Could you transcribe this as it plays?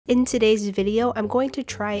In today's video, I'm going to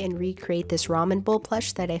try and recreate this ramen bowl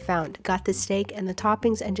plush that I found. Got the steak and the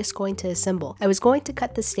toppings and just going to assemble. I was going to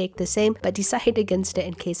cut the steak the same, but decided against it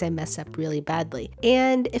in case I mess up really badly.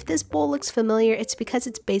 And if this bowl looks familiar, it's because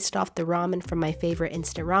it's based off the ramen from my favorite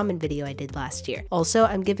instant ramen video I did last year. Also,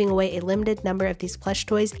 I'm giving away a limited number of these plush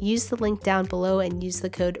toys. Use the link down below and use the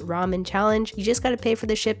code RAMENCHALLENGE. You just gotta pay for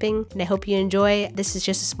the shipping, and I hope you enjoy. This is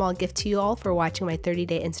just a small gift to you all for watching my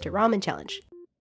 30-day instant ramen challenge.